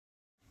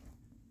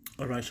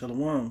All right,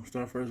 Shalom.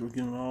 Start first with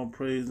giving all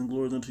praise and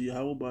glory unto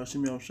Yahweh,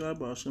 Ba'ashem Yahushua,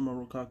 Ba'ashem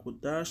Arokak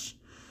Wadash.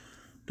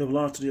 Double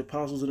honor to the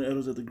apostles and the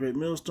elders at the great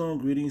millstone.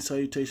 Greetings,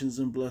 salutations,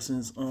 and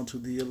blessings unto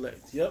the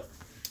elect. Yep.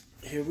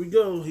 Here we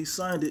go. He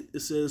signed it.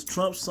 It says,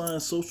 Trump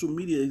signed social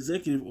media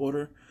executive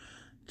order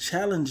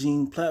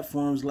challenging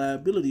platforms'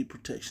 liability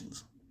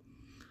protections.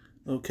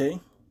 Okay.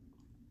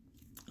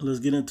 Let's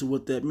get into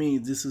what that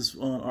means. This is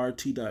on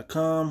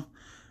RT.com.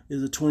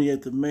 It's the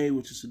 28th of May,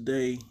 which is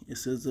today. It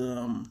says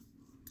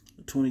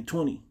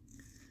 2020.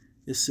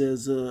 It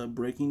says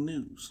breaking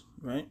news,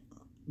 right?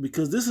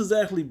 Because this is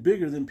actually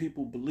bigger than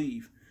people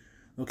believe.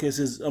 Okay, it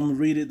says, I'm going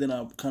to read it, then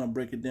I'll kind of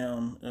break it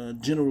down,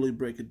 generally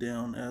break it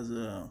down as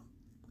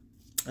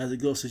it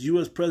goes. It says,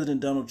 U.S.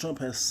 President Donald Trump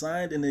has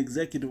signed an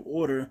executive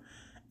order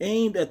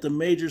aimed at the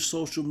major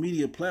social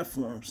media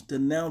platforms,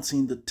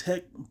 denouncing the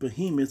tech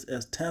behemoths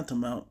as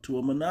tantamount to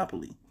a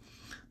monopoly.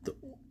 The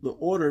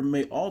order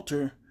may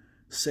alter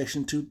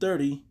Section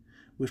 230,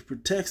 which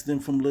protects them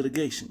from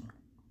litigation.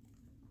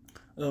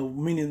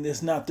 Meaning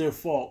it's not their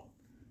fault,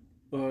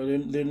 or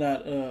they're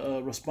not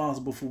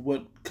responsible for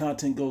what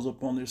content goes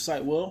up on their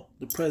site. Well,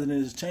 the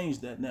president has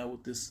changed that now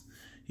with this.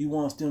 He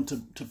wants them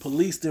to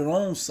police their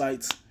own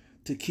sites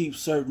to keep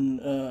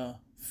certain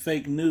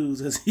fake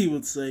news, as he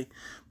would say,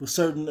 but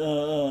certain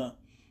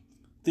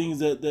things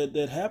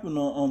that happen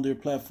on their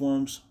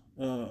platforms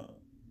under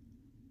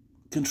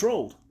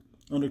control.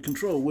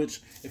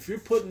 Which, if you're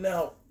putting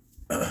out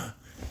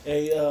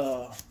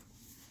a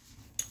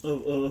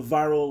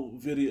viral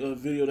video, a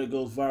video that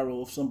goes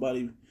viral of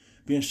somebody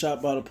being shot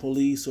by the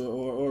police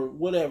or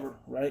whatever,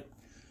 right?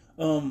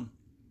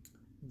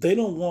 They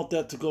don't want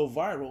that to go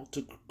viral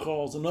to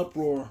cause an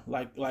uproar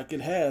like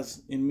it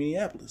has in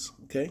Minneapolis,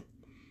 okay?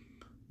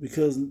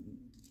 Because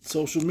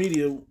social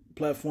media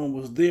platform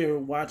was there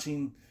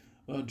watching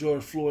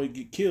George Floyd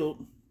get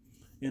killed,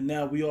 and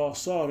now we all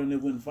saw it and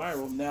it went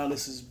viral. Now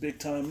this is big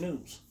time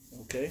news,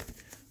 okay?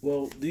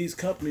 Well, these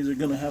companies are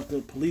going to have to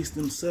police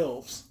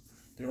themselves,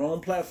 their own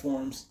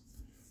platforms,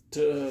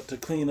 to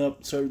clean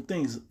up certain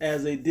things,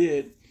 as they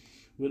did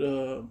with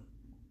I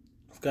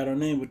forgot her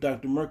name, with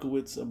Dr.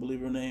 Merkowitz, I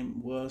believe her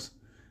name was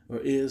or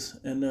is,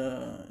 and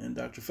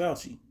Dr.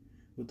 Fauci,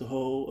 with the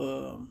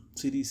whole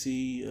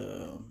CDC,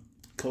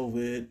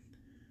 COVID,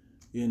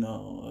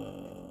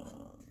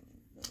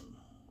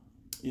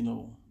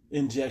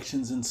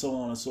 injections and so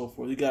on and so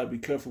forth. You got to be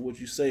careful what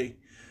you say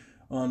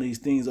on these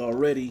things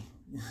already.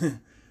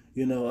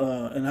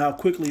 And how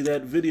quickly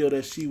that video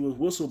that she was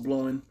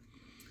whistleblowing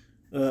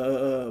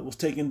was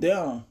taken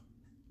down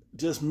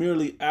just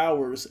merely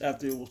hours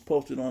after it was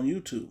posted on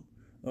YouTube.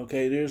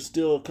 Okay, there's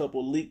still a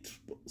couple leaked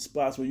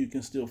spots where you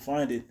can still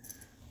find it,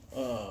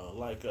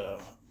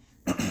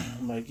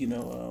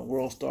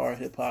 World Star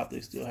Hip Hop. They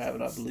still have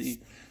it, I believe.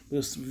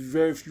 There's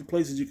very few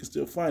places you can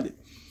still find it.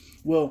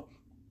 Well,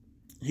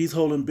 he's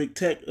holding big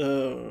tech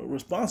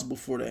responsible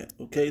for that.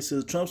 Okay, it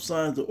says Trump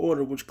signs the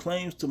order which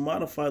claims to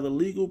modify the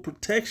legal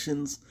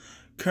protections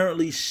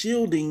currently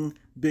shielding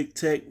big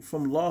tech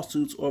from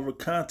lawsuits over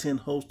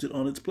content hosted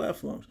on its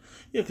platforms.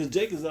 Yeah, because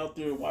Jake is out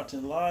there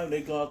watching live.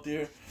 They go out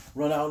there,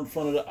 run out in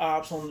front of the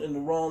ops in the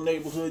wrong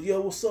neighborhood.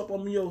 Yo, what's up?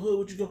 I'm in your hood.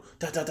 What you doing?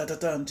 Da da da da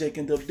da. And Jake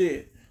end up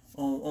dead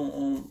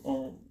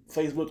on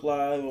Facebook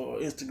Live or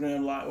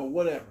Instagram Live or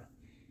whatever.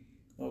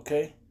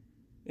 Okay,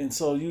 and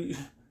so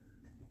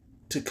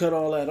to cut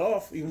all that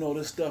off, even though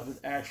this stuff is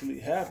actually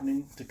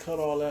happening, to cut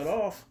all that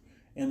off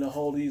and to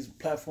hold these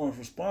platforms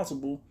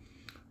responsible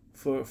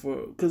for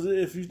because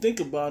if you think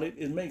about it,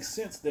 it makes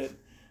sense that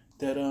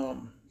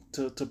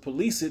to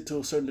police it to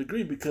a certain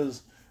degree,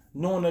 because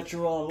knowing that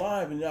you're on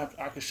live and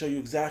I can show you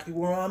exactly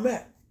where I'm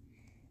at.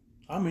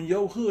 I'm in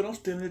your hood. I'm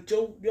standing at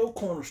your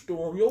corner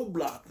store on your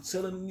block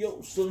selling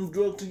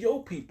drugs to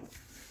your people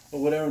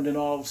or whatever, and then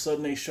all of a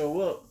sudden they show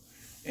up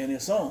and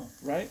it's on,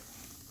 right?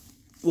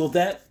 Well,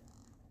 that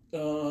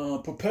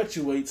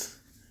perpetuates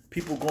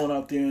people going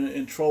out there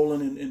and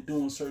trolling and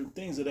doing certain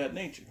things of that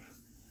nature.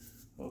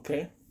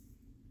 Okay,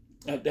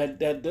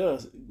 that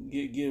does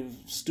give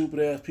stupid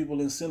ass people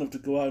incentive to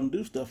go out and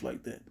do stuff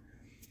like that.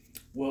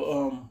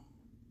 Well,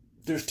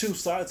 there's two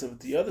sides of it.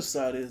 The other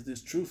side is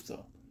this truth,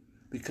 though,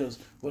 because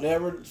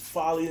whatever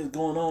folly is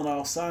going on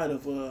outside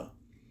of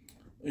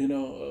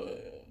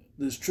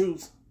this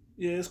truth.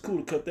 Yeah, it's cool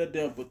to cut that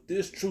down, but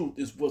this truth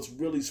is what's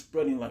really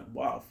spreading like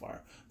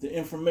wildfire. The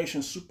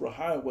information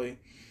superhighway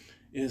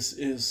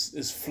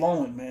is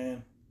flowing,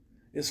 man.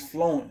 It's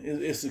flowing.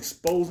 It's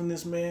exposing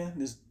this man,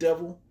 this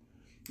devil.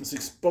 It's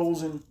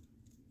exposing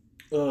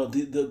the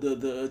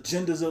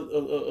agendas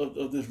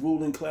of this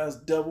ruling class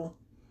devil,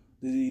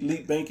 the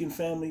elite banking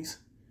families.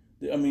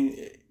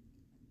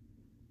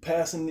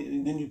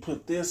 Passing. Then you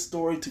put this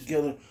story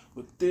together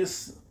with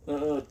this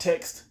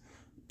text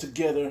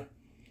together,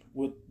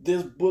 with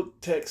this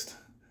book text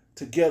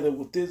together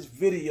with this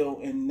video,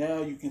 and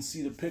now you can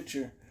see the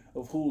picture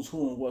of who's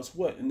who and what's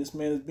what. And this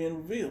man is being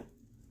revealed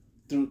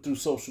through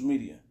social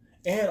media.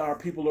 And our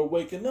people are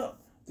waking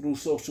up through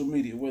social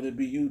media, whether it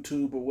be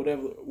YouTube or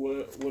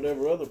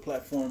whatever other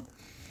platform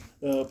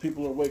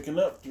people are waking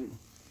up through.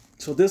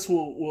 So this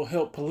will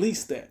help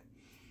police that.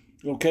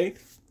 Okay?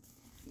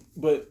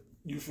 But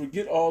you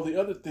forget all the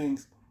other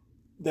things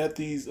that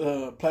these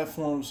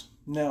platforms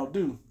now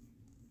do.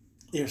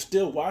 They're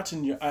still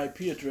watching your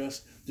IP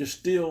address. They're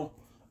still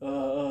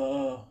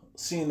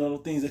seeing other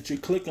things that you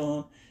click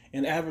on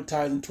and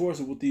advertising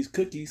towards it with these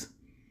cookies.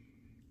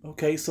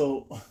 Okay,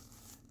 so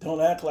don't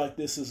act like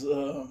this is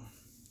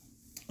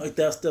like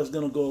that stuff's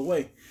gonna go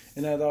away.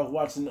 And as I was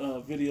watching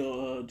a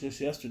video just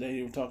yesterday,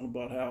 they were talking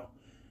about how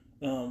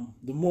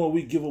the more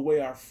we give away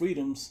our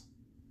freedoms,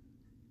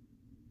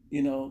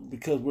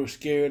 because we're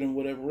scared and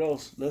whatever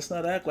else, let's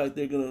not act like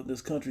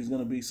this country's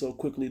gonna be so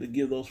quickly to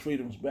give those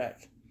freedoms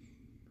back.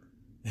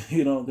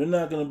 They're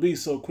not gonna be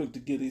so quick to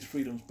give these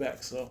freedoms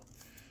back. So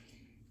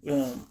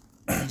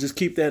just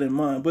keep that in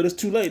mind. But it's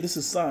too late. This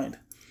is signed,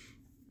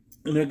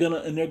 and they're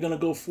gonna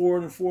go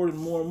forward and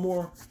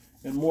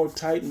more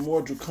tight and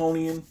more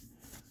draconian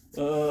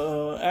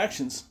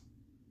actions.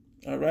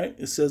 All right.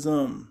 It says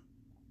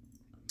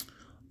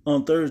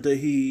on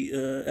Thursday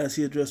as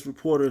he addressed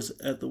reporters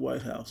at the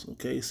White House.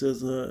 Okay, it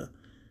says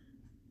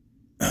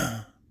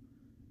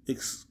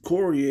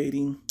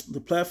excoriating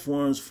the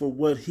platforms for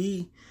what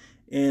he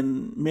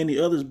and many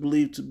others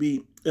believe to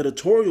be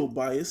editorial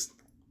bias.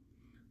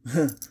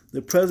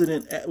 The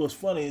president, what's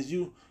funny is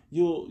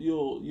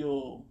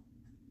you'll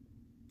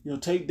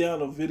take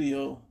down a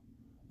video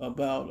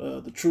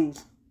about the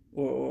truth,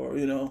 or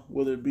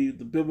whether it be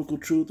the biblical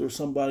truth or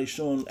somebody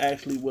showing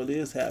actually what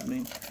is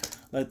happening,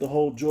 like the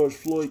whole George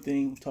Floyd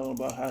thing, talking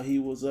about how he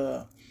was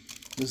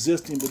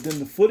resisting, but then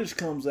the footage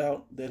comes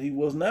out that he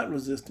was not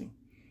resisting.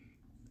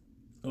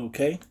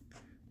 Okay,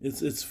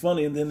 it's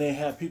funny, and then they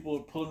have people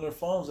pulling their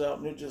phones out,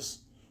 and they're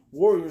just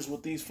warriors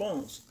with these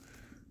phones,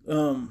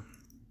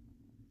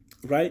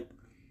 right?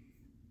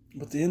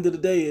 But the end of the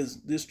day is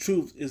this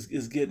truth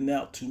is getting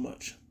out too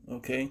much.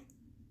 Okay,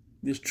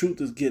 this truth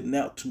is getting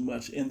out too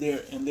much, and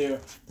they'll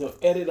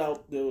edit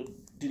out, they'll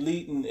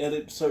delete and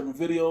edit certain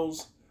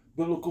videos,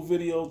 biblical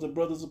videos that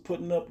brothers are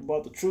putting up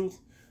about the truth.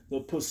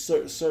 They'll put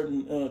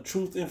certain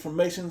truth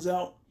informations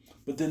out,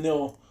 but then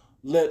they'll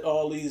let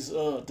all these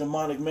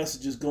demonic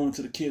messages go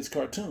into the kids'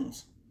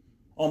 cartoons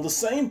on the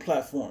same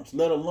platforms,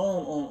 let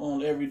alone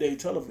on everyday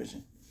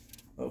television.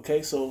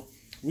 Okay, so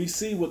we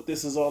see what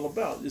this is all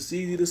about. It's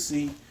easy to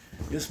see.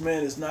 This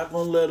man is not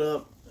going to let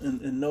up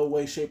in no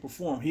way, shape, or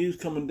form. He's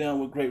coming down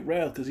with great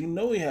wrath because he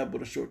know he had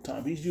but a short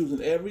time. He's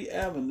using every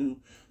avenue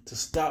to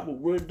stop what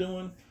we're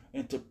doing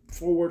and to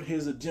forward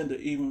his agenda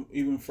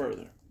even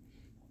further.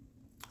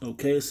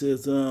 Okay, it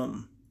says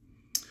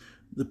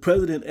the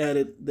president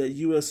added that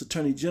U.S.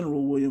 Attorney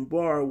General William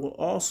Barr will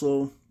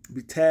also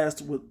be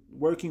tasked with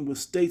working with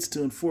states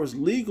to enforce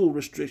legal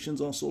restrictions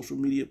on social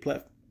media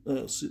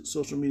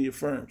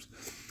firms.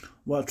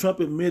 While Trump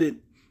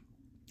admitted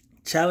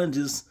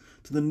challenges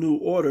to the new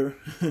order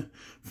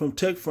from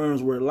tech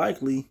firms were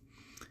likely,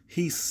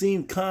 he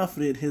seemed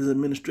confident his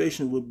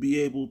administration would be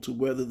able to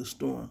weather the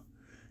storm.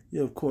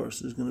 Yeah, of course,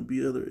 there's going to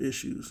be other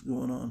issues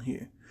going on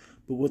here.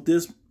 But what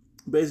this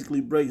basically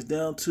breaks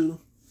down to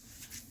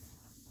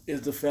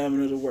is the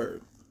famine of the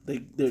word.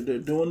 They're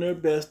doing their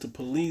best to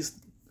police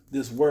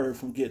this word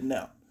from getting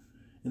out.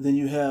 And then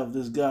you have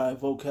this guy,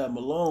 Vocab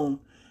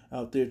Malone,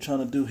 out there trying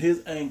to do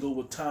his angle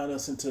with tying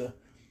us into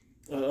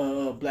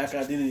black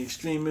identity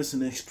extremists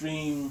and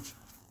extreme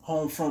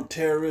home front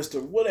terrorists,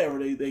 or whatever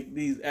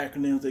these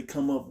acronyms they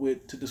come up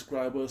with to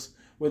describe us,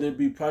 whether it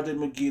be Project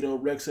Megiddo,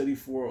 Rex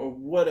 84, or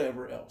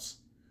whatever else.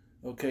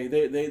 Okay,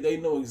 they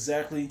know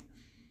exactly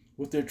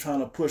what they're trying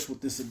to push with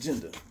this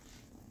agenda.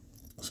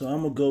 So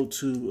I'm gonna go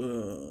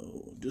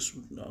to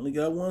I only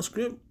got one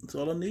script. That's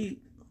all I need.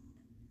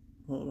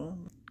 Hold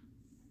on.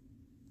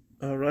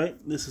 All right,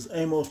 this is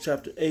Amos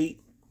chapter 8.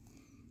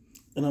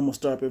 And I'm going to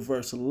start at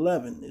verse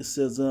 11. It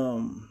says,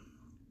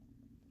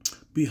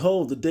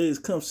 Behold, the days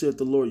come, saith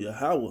the Lord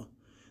Yahweh,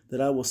 that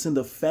I will send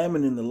a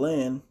famine in the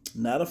land,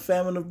 not a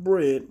famine of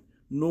bread,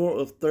 nor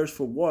of thirst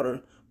for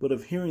water, but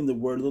of hearing the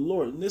word of the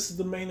Lord. And this is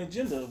the main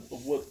agenda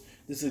of what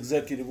this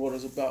executive order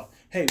is about.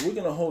 Hey, we're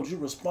going to hold you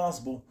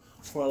responsible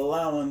for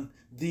allowing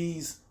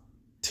these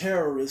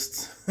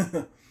terrorists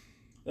to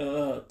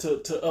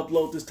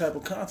upload this type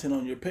of content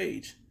on your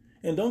page.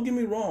 And don't get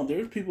me wrong,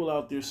 there's people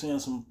out there saying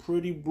some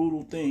pretty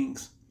brutal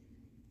things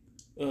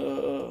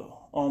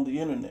on the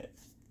internet.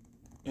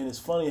 And it's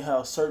funny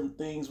how certain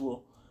things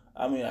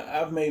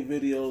I've made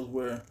videos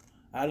where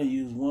I didn't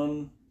use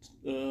one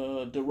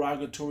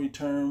derogatory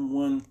term,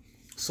 one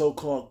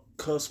so-called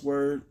cuss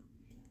word,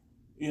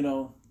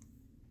 and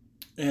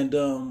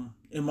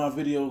in my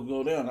video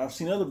go down. I've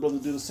seen other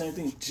brothers do the same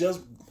thing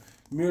just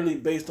merely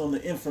based on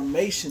the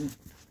information.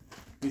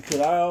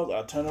 Because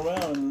I turn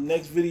around and the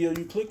next video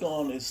you click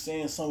on is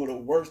saying some of the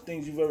worst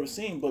things you've ever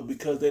seen, but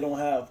because they don't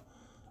have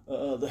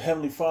the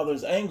Heavenly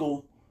Father's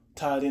angle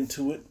tied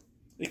into it,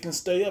 it can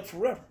stay up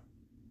forever.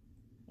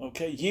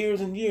 Okay,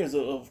 years and years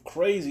of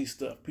crazy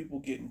stuff, people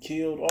getting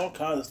killed, all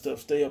kinds of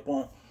stuff stay up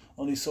on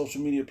these social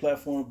media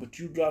platforms, but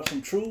you drop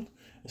some truth,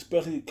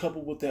 especially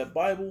coupled with that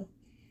Bible,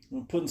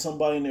 and putting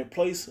somebody in their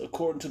place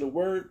according to the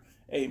word,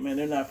 hey man,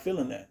 they're not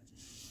feeling that.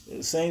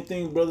 The same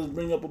thing brothers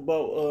bring up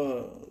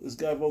about this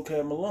guy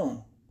Vocab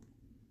Malone.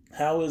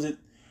 How is it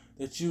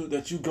that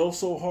you go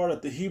so hard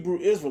at the Hebrew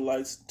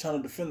Israelites trying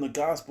to defend the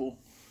gospel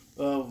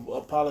of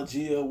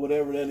apologia or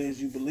whatever that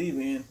is you believe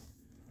in,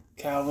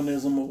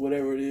 Calvinism or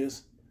whatever it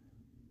is,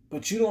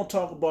 but you don't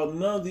talk about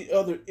none of the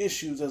other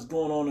issues that's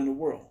going on in the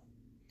world.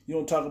 You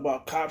don't talk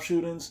about cop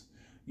shootings.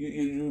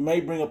 You may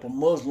bring up a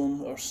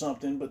Muslim or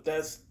something, but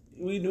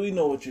we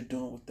know what you're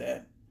doing with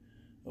that.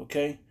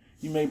 Okay?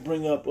 You may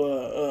bring up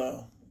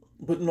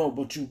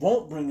but you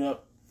won't bring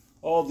up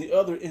all the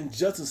other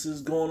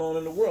injustices going on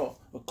in the world,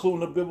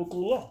 including the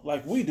biblical law,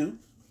 like we do.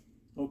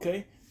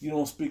 Okay? You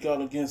don't speak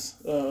out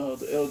against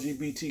the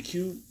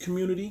LGBTQ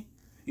community,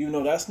 even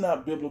though that's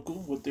not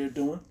biblical, what they're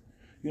doing.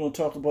 You don't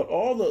talk about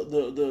all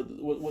the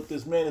what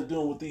this man is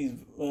doing with these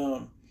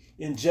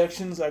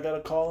injections, I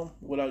gotta call them,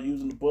 without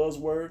using the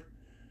buzzword.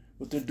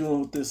 What they're doing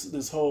with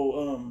this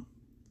whole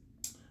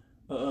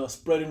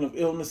spreading of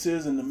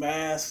illnesses and the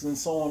masks and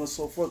so on and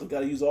so forth. They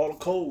gotta use all the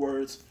code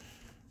words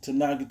to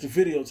not get the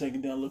video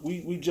taken down. Look,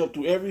 we jump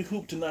through every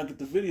hoop to not get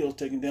the videos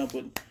taken down,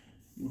 but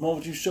the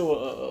moment you show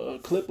a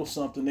clip of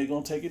something, they're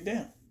going to take it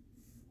down.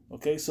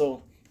 Okay,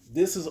 so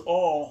this is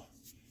all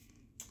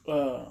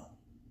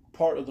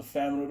part of the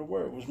famine of the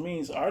word, which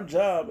means our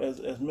job as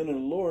men of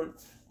the Lord,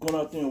 going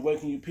out there and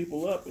waking you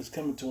people up, is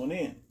coming to an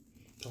end.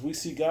 Because we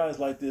see guys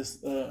like this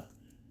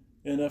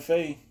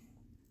NFAC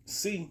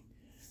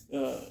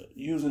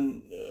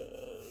using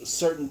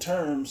certain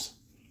terms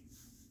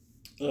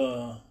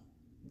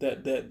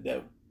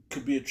that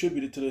could be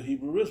attributed to the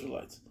Hebrew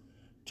Israelites.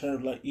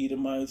 Terms like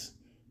Edomites,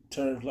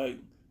 terms like,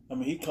 I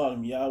mean, he called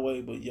him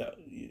Yahweh, but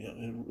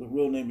his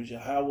real name is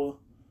Yahweh.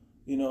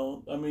 You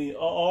know, I mean,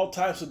 all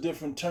types of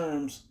different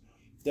terms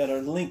that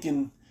are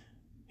linking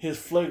his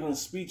flagrant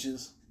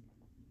speeches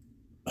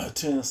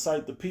to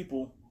incite the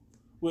people,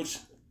 which,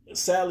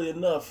 sadly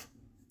enough,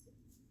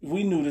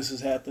 we knew this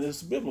is happening.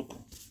 It's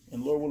biblical.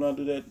 And Lord will not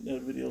do that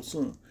video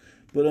soon.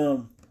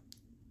 But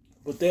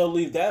they'll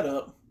leave that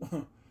up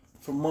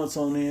for months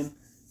on end,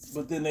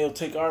 but then they'll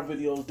take our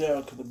videos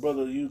down because the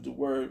brother used the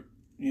word,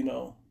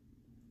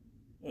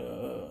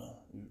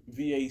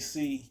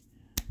 VAC,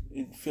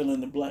 and fill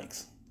in the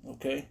blanks,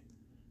 okay?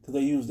 Because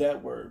they use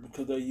that word,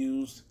 because they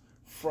used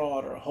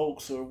fraud or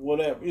hoax or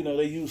whatever.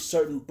 They use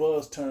certain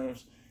buzz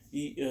terms,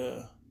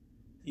 ESAU.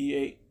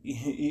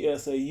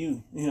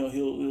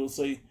 He'll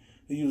say,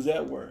 he'll use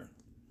that word,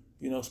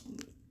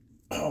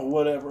 or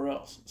whatever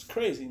else. It's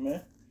crazy,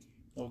 man,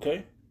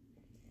 okay?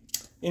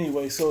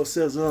 Anyway, so it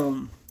says,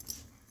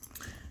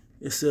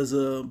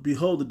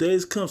 behold, the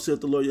days come,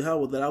 saith the Lord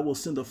Yahweh, that I will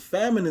send a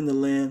famine in the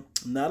land,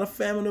 not a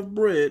famine of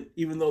bread,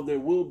 even though there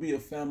will be a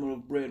famine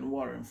of bread and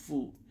water and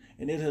food.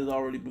 And it has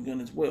already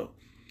begun as well.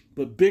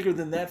 But bigger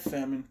than that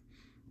famine,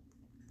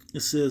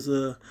 it says,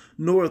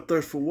 nor a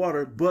thirst for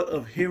water, but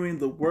of hearing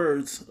the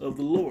words of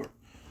the Lord.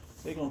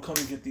 They're going to come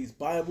and get these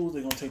Bibles.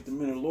 They're going to take the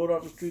men of the Lord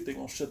off the street. They're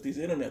going to shut these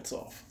internets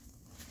off,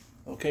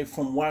 okay,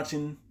 from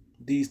watching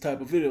these type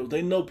of videos.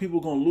 They know people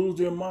are going to lose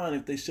their mind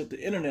if they shut the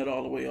internet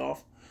all the way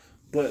off.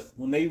 But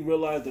when they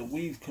realize that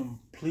we've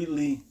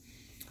completely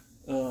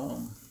got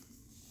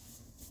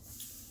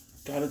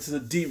into the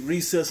deep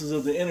recesses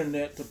of the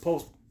internet to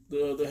post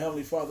the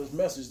Heavenly Father's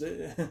message,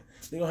 they're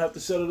going to have to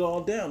shut it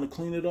all down to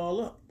clean it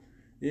all up.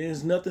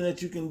 There's nothing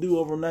that you can do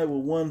overnight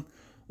with one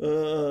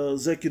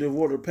executive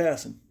order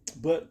passing.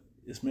 But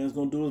this man's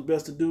going to do his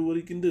best to do what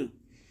he can do.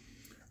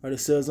 All right, it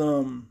says,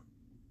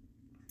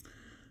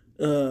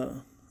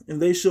 and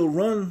they shall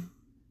wander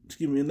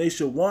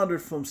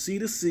from sea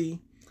to sea,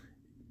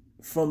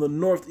 from the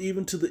north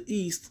even to the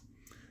east.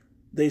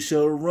 They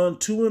shall run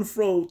to and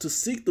fro to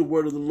seek the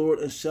word of the Lord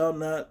and shall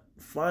not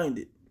find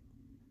it.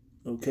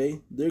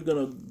 Okay? They're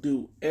going to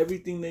do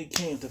everything they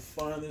can to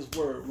find this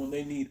word when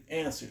they need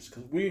answers.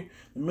 Because the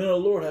men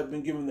of the Lord, have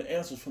been given the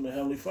answers from the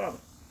Heavenly Father.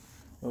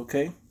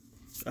 Okay?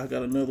 I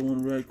got another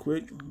one right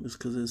quick. Just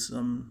because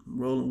I'm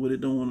rolling with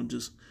it. Don't want to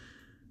just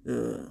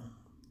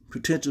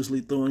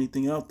pretentiously throw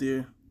anything out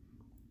there.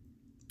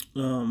 I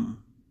don't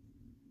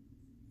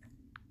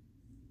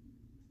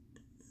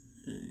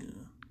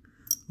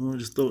want to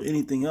just throw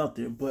anything out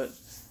there, but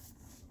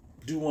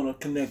do want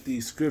to connect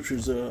these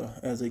scriptures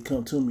as they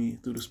come to me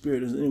through the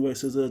Spirit. Anyway, it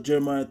says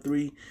Jeremiah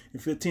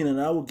 3:15,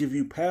 and I will give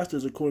you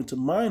pastors according to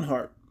mine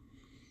heart.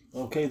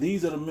 Okay,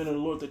 these are the men of the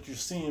Lord that you're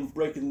seeing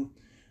breaking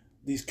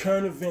these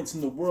current events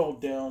in the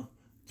world down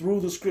through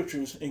the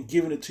scriptures and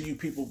giving it to you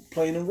people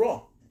plain and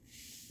raw.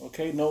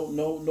 Okay,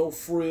 no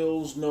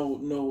frills, no,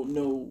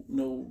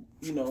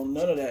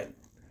 none of that,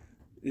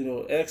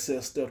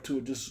 excess stuff to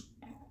it. Just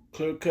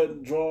clear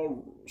cut,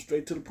 draw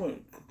straight to the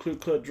point. Clear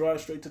cut, dry,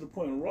 straight to the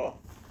point, and raw.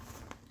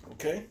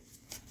 Okay?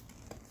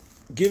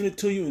 Giving it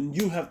to you, and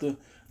you have to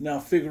now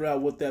figure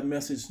out what that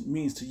message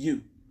means to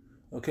you.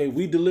 Okay?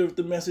 We delivered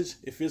the message.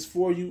 If it's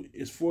for you,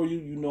 it's for you.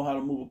 You know how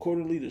to move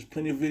accordingly. There's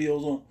plenty of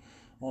videos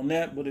on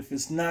that. But if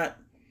it's not,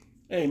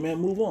 hey, man,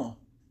 move on.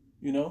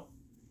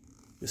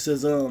 It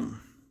says,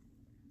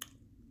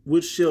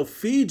 which shall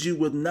feed you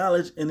with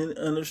knowledge and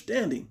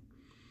understanding.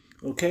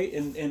 Okay?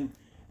 And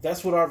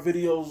That's what our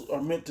videos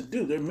are meant to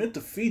do. They're meant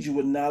to feed you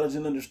with knowledge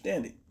and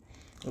understanding.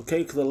 Okay,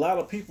 because a lot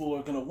of people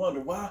are going to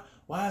wonder, why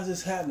is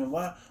this happening?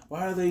 Why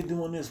are they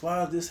doing this?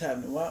 Why is this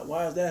happening?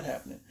 Why is that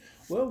happening?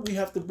 Well, we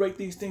have to break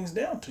these things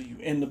down to you.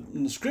 And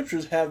the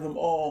scriptures have them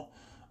all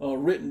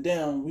written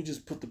down. We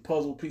just put the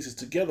puzzle pieces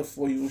together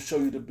for you and show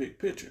you the big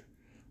picture.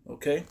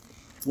 Okay?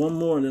 One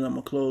more and then I'm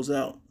going to close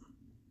out.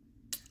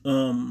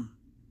 I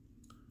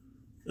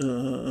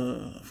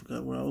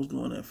forgot where I was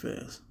going that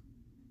fast.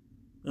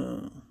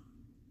 Where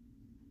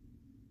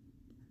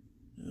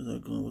was I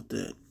going with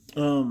that?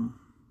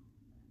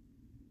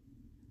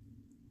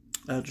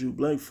 I drew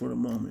blank for the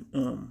moment.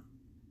 Let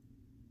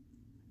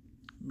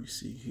me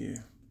see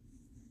here.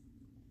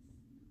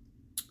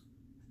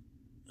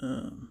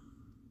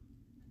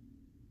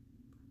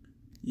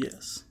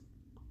 Yes.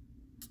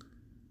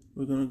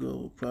 We're going to go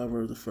with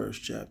Proverbs, the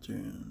first chapter,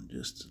 and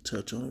just to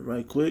touch on it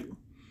right quick.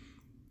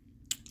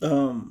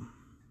 Oh,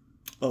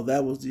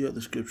 that was the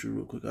other scripture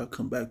real quick. I'll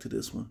come back to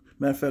this one.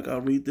 Matter of fact,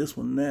 I'll read this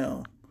one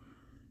now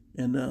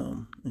and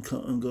go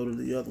to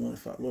the other one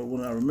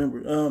when I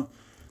remember.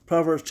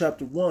 Proverbs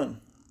chapter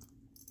 1.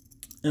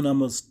 And I'm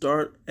going to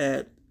start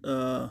at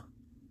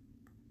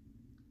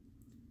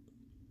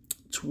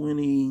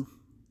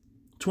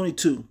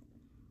 22.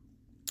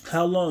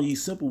 How long, ye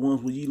simple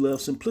ones, will ye love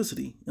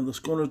simplicity? And the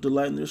scorners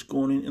delight in their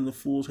scorning, and the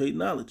fools hate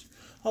knowledge.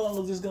 How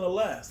long is this going to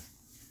last?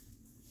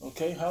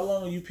 Okay, how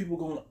long are you people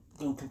going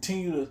to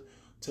continue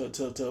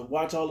to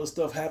watch all this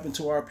stuff happen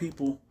to our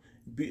people?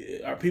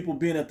 Our people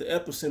being at the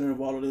epicenter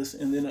of all of this,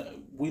 and then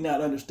we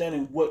not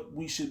understanding what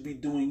we should be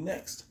doing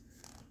next.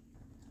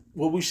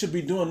 What we should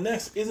be doing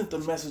next isn't the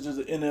message of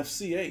the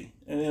NFCA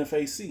and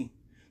NFAC.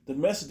 The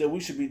message that we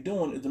should be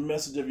doing is the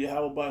message of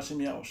Yahweh Ba'ashem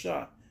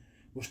Yahushua,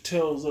 which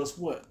tells us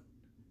what?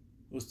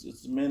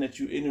 It's the man that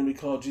you ignorantly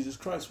call Jesus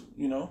Christ,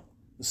 you know?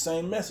 The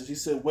same message. He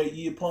said, wait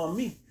ye upon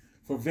me,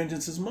 for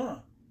vengeance is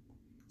mine.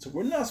 So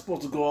we're not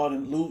supposed to go out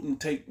and loot and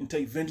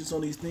take vengeance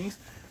on these things.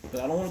 But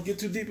I don't want to get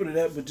too deep into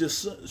that, but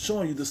just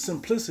showing you the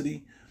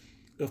simplicity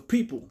of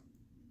people.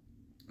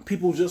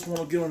 People just want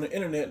to get on the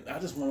internet. I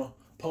just want to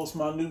post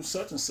my new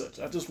such and such.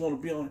 I just want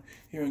to be on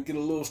here and get a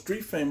little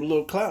street fame, a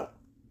little clout.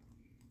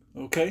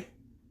 Okay?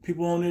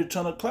 People on there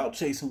trying to clout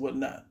chase and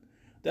whatnot.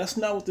 That's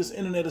not what this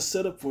internet is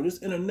set up for.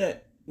 This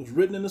internet was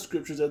written in the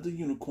scriptures as the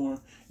unicorn,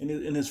 and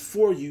it's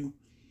for you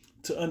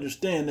to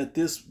understand that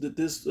this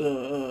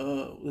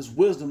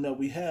wisdom that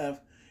we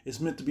have is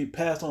meant to be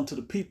passed on to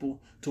the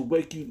people to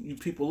wake you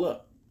people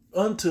up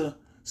unto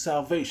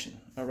salvation.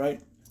 All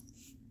right.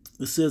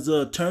 It says,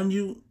 turn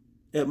you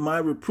at my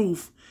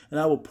reproof, and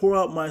I will pour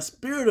out my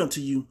spirit unto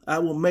you. I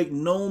will make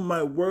known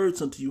my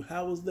words unto you.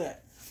 How is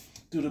that?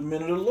 Through the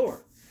men of the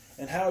Lord.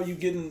 And how are you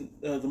getting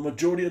the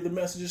majority of the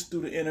messages?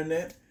 Through the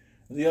internet.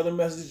 The other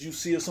messages, you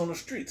see us on the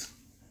streets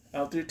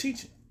out there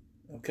teaching.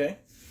 Okay.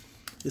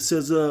 It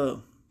says,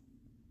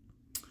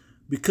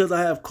 because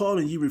I have called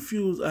and ye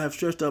refused, I have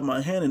stretched out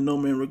my hand and no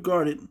man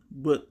regarded,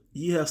 but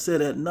ye have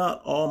set at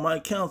naught all my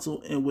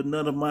counsel, and with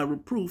none of my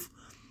reproof.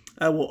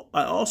 I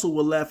also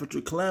will laugh at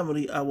your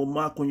calamity. I will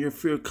mock when your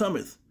fear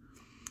cometh.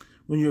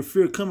 When your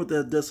fear cometh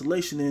as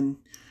desolation,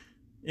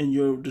 and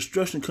your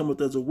destruction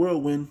cometh as a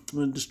whirlwind,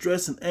 when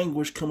distress and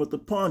anguish cometh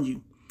upon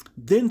you,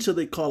 then shall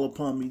they call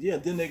upon me. Yeah,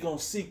 then they're going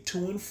to seek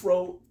to and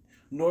fro,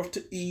 north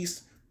to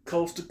east,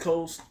 coast to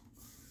coast,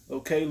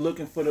 okay,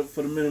 looking for the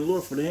men of the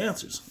Lord for the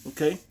answers,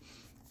 okay?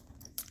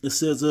 It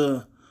says,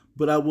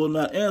 but I will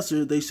not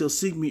answer. They shall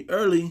seek me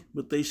early,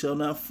 but they shall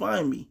not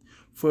find me,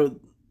 for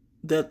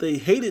that they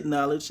hated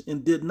knowledge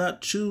and did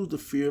not choose the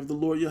fear of the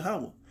Lord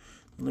Yahweh.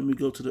 Let me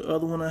go to the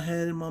other one I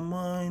had in my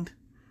mind.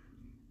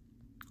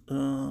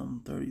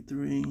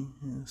 33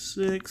 and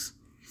 6.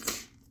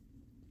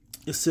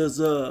 It says,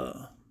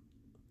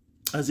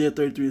 Isaiah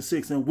 33 and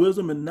 6, and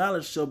wisdom and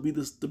knowledge shall be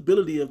the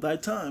stability of thy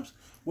times.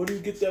 Where do you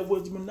get that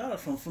wisdom and knowledge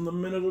from? From the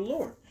men of the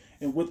Lord.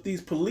 And with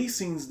these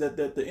policings that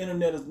the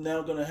internet is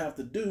now going to have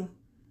to do,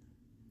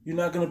 you're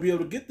not going to be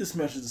able to get this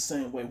message the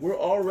same way. We're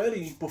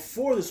already,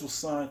 before this was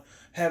signed,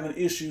 having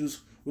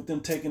issues with them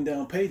taking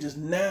down pages.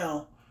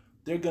 Now,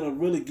 they're going to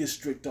really get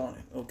strict on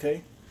it,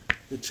 okay?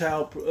 The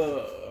child,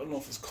 I don't know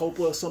if it's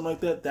COPA or something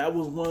like that. That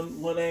was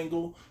one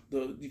angle.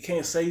 You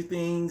can't say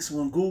things.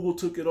 When Google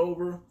took it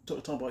over,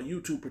 talking about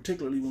YouTube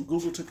particularly, when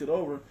Google took it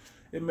over,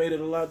 it made it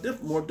a lot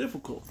more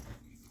difficult.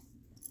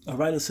 All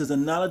right, it says,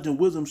 and knowledge and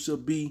wisdom shall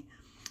be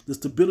the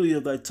stability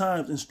of thy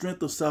times and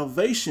strength of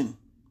salvation.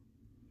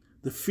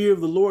 The fear of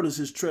the Lord is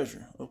his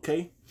treasure,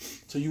 okay?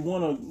 So you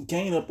want to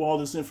gain up all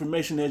this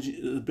information as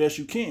best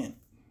you can,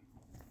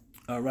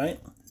 all right?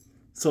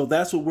 So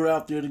that's what we're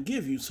out there to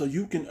give you, so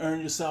you can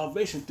earn your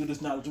salvation through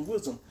this knowledge and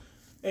wisdom.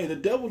 Hey, the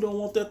devil don't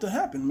want that to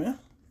happen, man.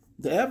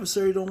 The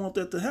adversary don't want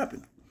that to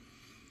happen.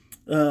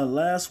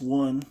 Last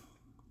one,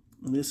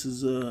 and this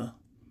is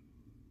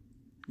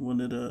one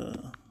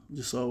that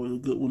just always a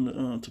good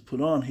one to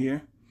put on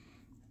here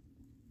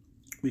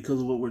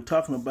because of what we're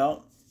talking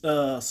about.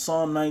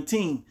 Psalm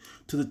 19,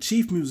 to the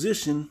chief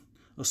musician,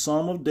 a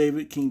psalm of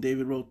David. King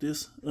David wrote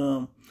this.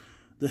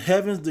 The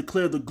heavens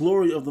declare the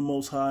glory of the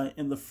Most High,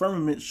 and the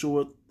firmament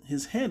showeth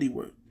his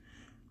handiwork.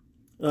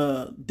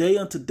 Day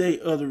unto day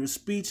uttereth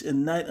speech,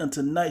 and night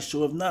unto night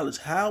showeth knowledge.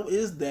 How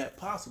is that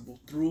possible?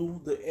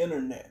 Through the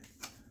internet.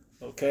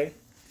 Okay?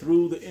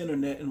 Through the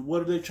internet. And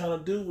what are they trying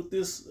to do with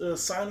this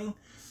signing?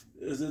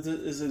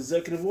 Is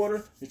executive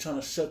order? They're trying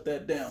to shut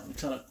that down. They're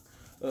trying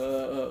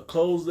to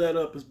close that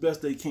up as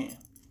best they can.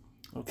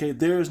 Okay?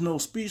 There is no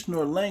speech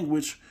nor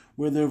language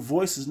where their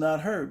voice is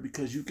not heard,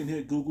 because you can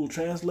hit Google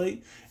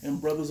Translate,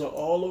 and brothers are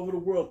all over the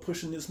world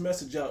pushing this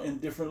message out in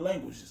different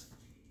languages.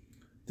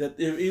 That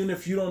even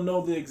if you don't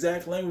know the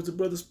exact language the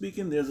brother's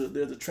speaking, there's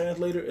a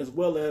translator, as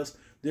well as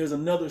there's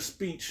another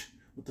speech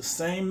with the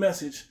same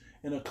message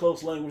in a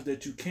close language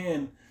that you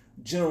can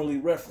generally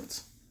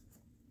reference.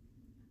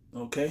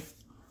 Okay,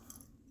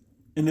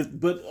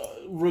 and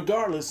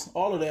regardless,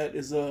 all of that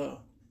is the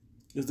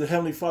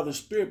Heavenly Father's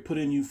Spirit put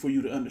in you for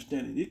you to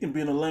understand it. It can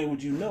be in a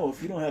language you know.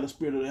 If you don't have the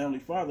Spirit of the Heavenly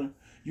Father,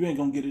 you ain't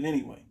gonna get it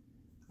anyway.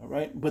 All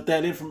right, but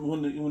that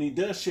when He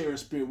does share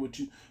His Spirit with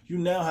you, you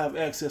now have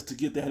access to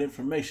get that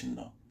information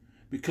though,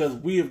 because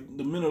we have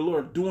the men of the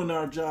Lord doing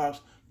our jobs,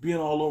 being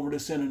all over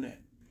this internet,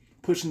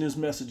 pushing this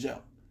message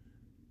out.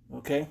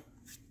 Okay,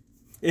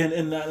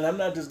 and I'm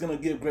not just gonna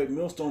give Great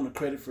Millstone the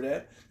credit for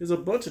that. There's a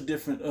bunch of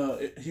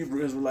different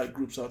Hebrew Israelite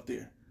groups out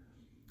there.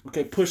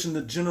 Okay, pushing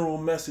the general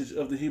message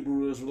of the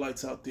Hebrew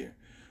Israelites out there,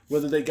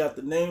 whether they got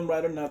the name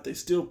right or not, they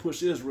still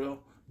push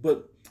Israel.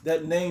 But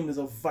that name is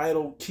a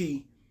vital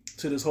key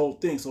to this whole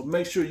thing. So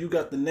make sure you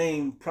got the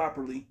name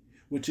properly,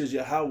 which is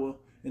Yahweh,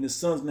 and His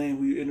Son's name,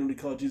 who you ignorantly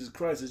call Jesus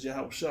Christ, is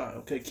Yahweh Shai.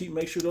 Okay,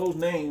 make sure those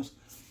names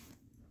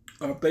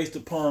are based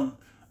upon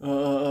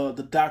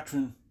the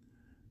doctrine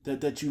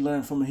that you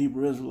learn from a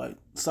Hebrew Israelite.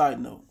 Side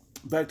note,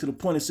 back to the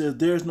point, it says,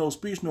 "There is no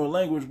speech nor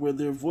language where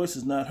their voice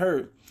is not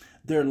heard.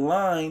 Their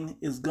line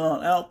is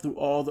gone out through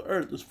all the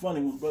earth." It's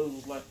funny when brothers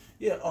was like,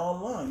 yeah,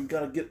 online, you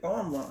got to get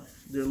online.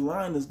 Their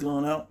line is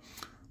gone out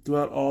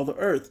throughout all the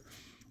earth.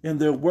 And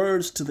their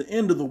words to the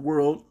end of the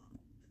world,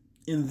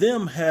 in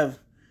them have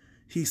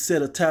He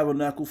set a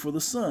tabernacle for the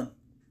sun.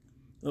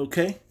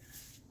 Okay?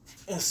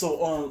 And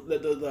so on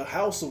the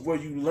house of where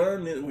you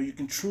learn it, where you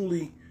can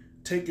truly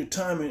take your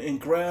time and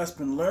grasp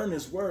and learn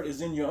His word,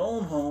 is in your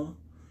own home,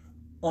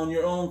 on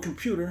your own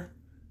computer,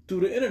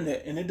 through the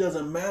internet. And it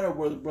doesn't matter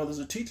where the brothers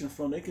are teaching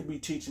from. They could be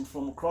teaching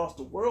from across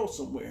the world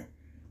somewhere,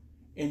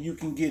 and you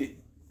can get it,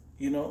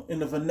 in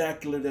the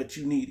vernacular that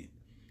you need it,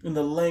 in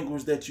the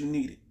language that you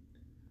need it.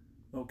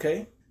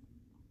 Okay?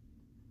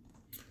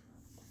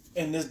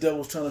 And this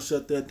devil's trying to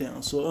shut that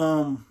down. So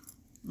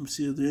let me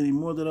see, is there any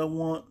more that I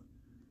want?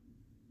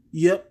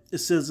 Yep, it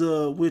says,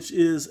 which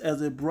is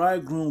as a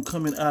bridegroom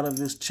coming out of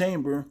his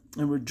chamber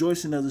and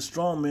rejoicing as a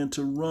strong man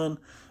to run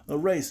a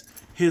race.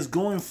 His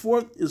going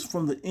forth is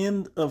from the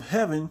end of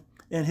heaven,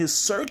 and his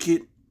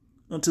circuit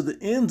unto the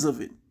ends of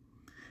it.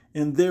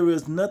 And there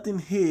is nothing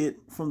hid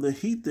from the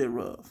heat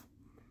thereof.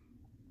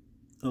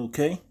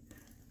 Okay?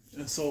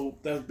 And so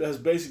that's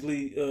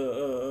basically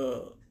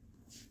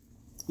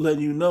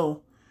letting you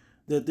know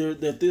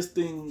that this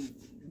thing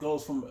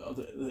goes from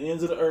the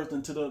ends of the earth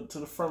and to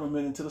the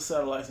firmament and to the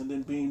satellites, and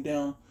then being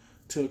down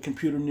to a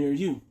computer near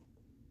you.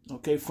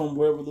 Okay, from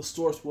wherever the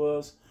source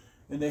was,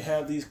 and they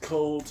have these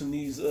codes and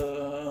these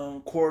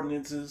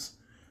coordinates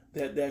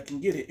that can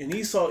get it. And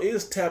Esau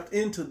is tapped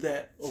into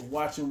that of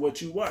watching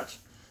what you watch.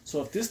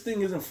 So if this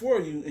thing isn't for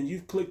you and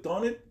you've clicked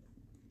on it,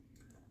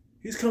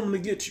 he's coming to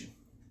get you.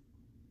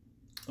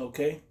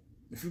 Okay?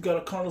 If you've got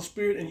a carnal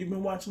spirit and you've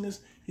been watching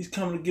this, he's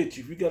coming to get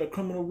you. If you got a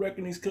criminal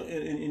record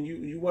and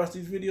you watch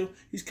these videos,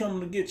 he's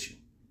coming to get you.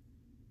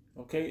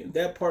 Okay? And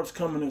that part's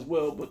coming as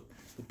well. But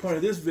the point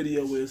of this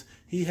video is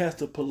he has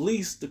to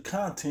police the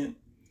content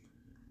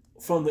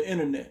from the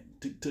internet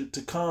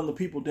to calm the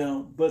people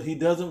down. But he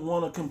doesn't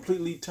want to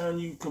completely turn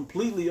you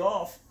completely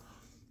off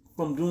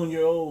from doing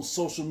your old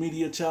social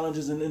media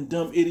challenges and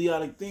dumb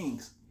idiotic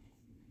things.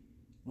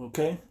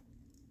 Okay?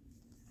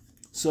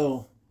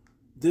 So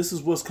this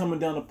is what's coming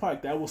down the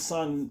pike. That was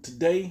signed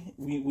today.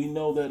 We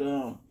know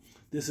that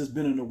this has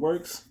been in the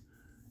works,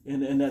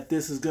 and that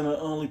this is going to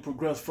only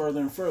progress further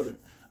and further.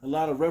 A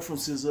lot of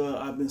references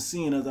I've been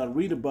seeing as I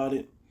read about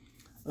it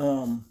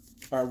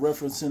are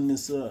referencing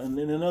this, and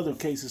in other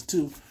cases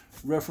too,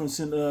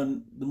 referencing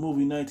the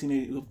movie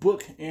 1980, the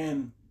book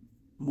and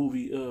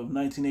movie of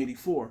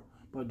 1984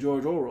 by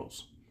George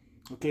Orwell's.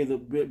 Okay,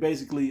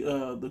 basically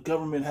the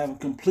government having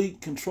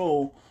complete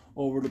control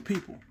over the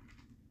people,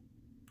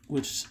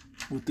 which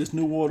with this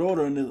New World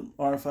Order and the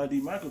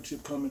RFID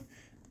microchip coming,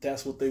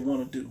 that's what they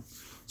want to do.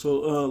 So,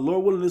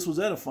 Lord willing, this was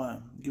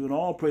edifying. Giving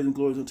all praise and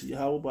glory unto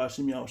Yahweh,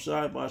 Ba'ashim Yahweh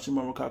Shai, Ba'ashim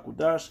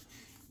Rokakwadash.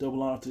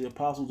 Double honor to the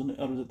apostles and the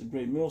elders at the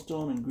Great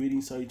Millstone, and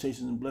greetings,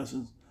 salutations, and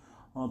blessings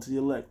unto the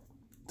elect.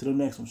 To the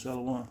next one,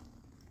 Shalom.